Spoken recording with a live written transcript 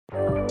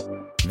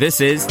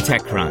This is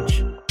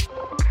TechCrunch.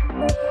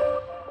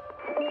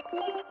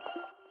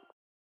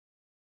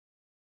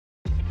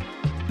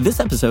 This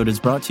episode is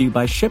brought to you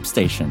by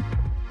ShipStation.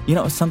 You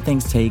know, some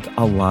things take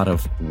a lot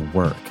of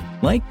work,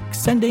 like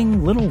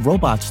sending little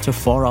robots to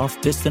far-off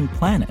distant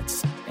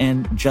planets.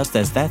 And just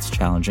as that's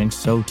challenging,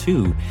 so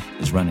too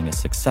is running a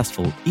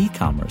successful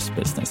e-commerce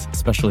business,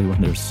 especially when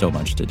there's so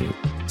much to do.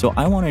 So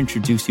I want to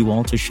introduce you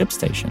all to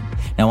ShipStation.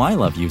 Now, I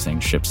love using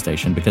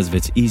ShipStation because of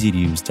its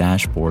easy-to-use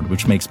dashboard,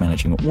 which makes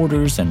managing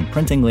orders and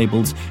printing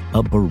labels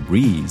a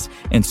breeze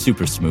and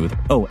super smooth.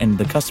 Oh, and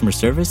the customer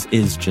service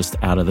is just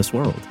out of this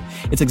world.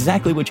 It's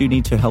exactly what you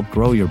need to help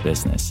grow your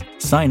business.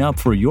 Sign up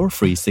for your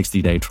free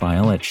 60-day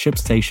trial at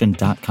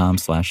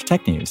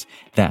shipstation.com/technews.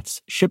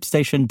 That's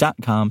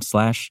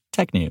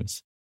shipstation.com/technews.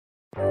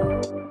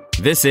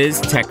 This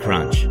is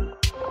TechCrunch.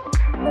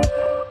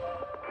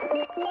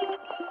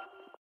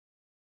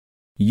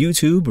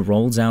 YouTube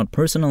rolls out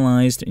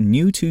personalized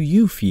new to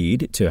you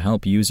feed to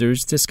help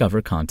users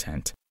discover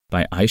content.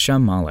 By Aisha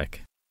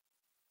Malik.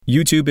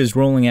 YouTube is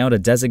rolling out a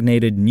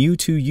designated New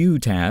to You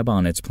tab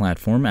on its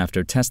platform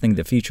after testing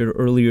the feature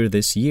earlier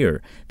this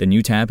year. The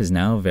new tab is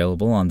now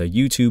available on the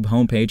YouTube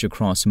homepage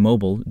across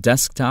mobile,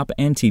 desktop,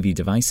 and TV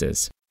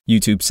devices.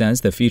 YouTube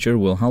says the feature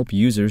will help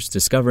users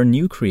discover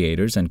new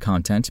creators and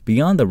content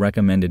beyond the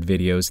recommended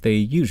videos they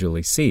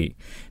usually see.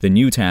 The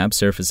new tab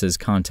surfaces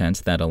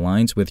content that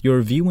aligns with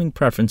your viewing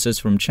preferences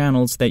from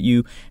channels that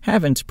you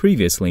haven't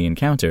previously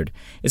encountered.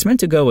 It's meant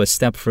to go a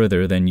step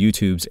further than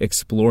YouTube's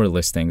Explore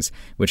listings,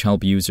 which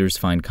help users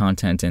find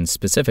content in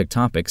specific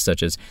topics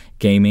such as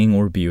gaming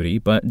or beauty,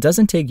 but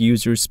doesn't take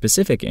users'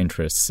 specific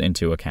interests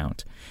into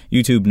account.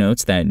 YouTube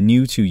notes that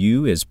New to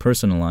You is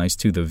personalized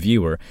to the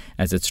viewer,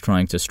 as it's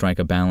trying to strike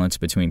a balance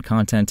between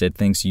content it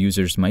thinks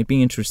users might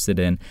be interested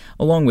in,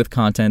 along with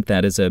content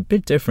that is a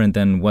bit different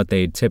than what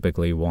they'd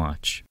typically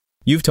watch.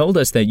 You've told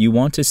us that you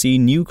want to see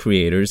new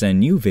creators and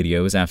new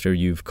videos after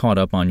you've caught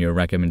up on your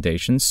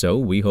recommendations, so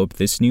we hope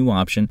this new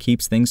option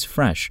keeps things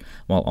fresh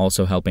while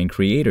also helping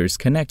creators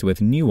connect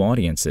with new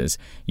audiences,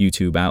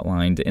 YouTube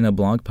outlined in a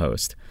blog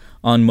post.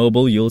 On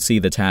mobile, you'll see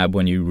the tab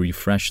when you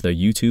refresh the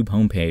YouTube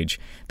homepage.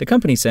 The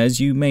company says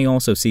you may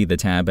also see the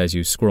tab as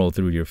you scroll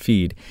through your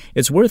feed.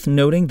 It's worth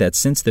noting that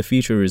since the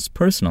feature is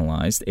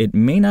personalized, it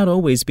may not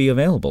always be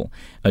available.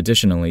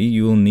 Additionally,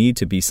 you'll need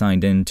to be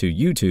signed in to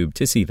YouTube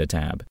to see the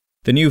tab.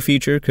 The new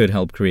feature could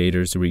help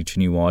creators reach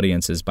new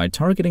audiences by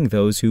targeting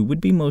those who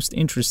would be most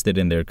interested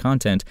in their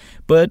content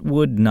but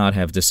would not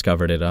have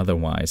discovered it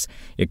otherwise.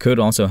 It could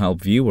also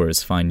help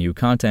viewers find new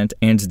content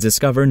and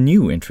discover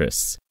new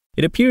interests.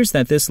 It appears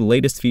that this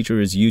latest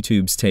feature is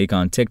YouTube's take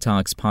on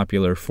TikTok's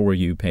popular For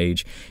You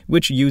page,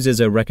 which uses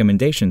a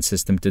recommendation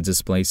system to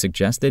display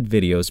suggested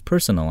videos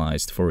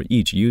personalized for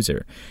each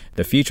user.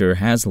 The feature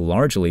has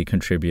largely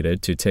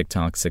contributed to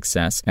TikTok's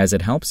success as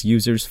it helps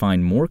users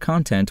find more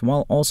content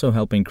while also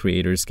helping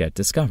creators get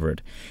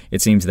discovered.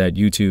 It seems that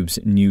YouTube's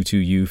New to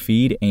You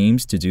feed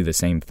aims to do the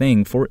same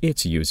thing for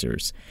its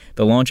users.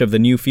 The launch of the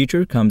new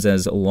feature comes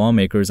as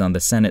lawmakers on the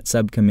Senate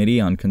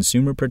Subcommittee on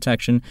Consumer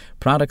Protection,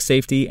 Product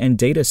Safety, and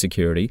Data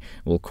Security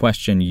will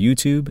question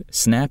YouTube,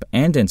 Snap,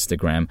 and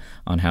Instagram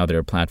on how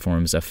their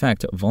platforms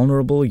affect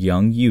vulnerable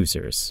young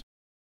users.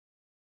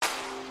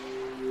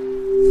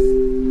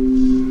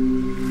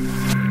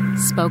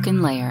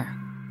 Spoken Layer.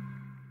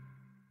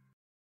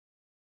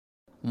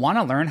 Want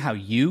to learn how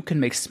you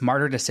can make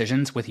smarter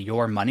decisions with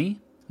your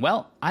money?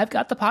 Well, I've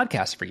got the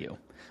podcast for you.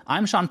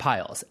 I'm Sean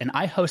Piles, and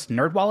I host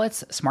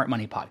NerdWallet's Smart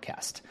Money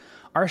Podcast.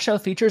 Our show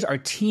features our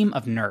team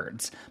of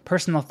nerds,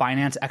 personal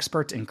finance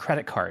experts in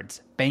credit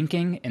cards,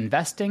 banking,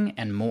 investing,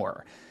 and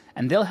more.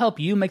 And they'll help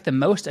you make the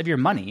most of your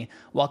money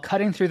while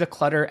cutting through the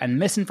clutter and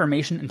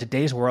misinformation in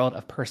today's world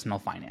of personal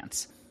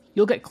finance.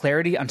 You'll get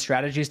clarity on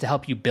strategies to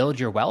help you build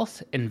your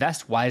wealth,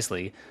 invest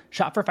wisely,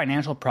 shop for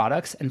financial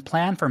products, and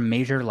plan for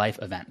major life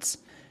events.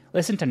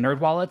 Listen to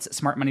NerdWallet's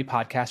Smart Money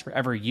Podcast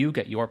wherever you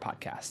get your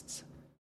podcasts.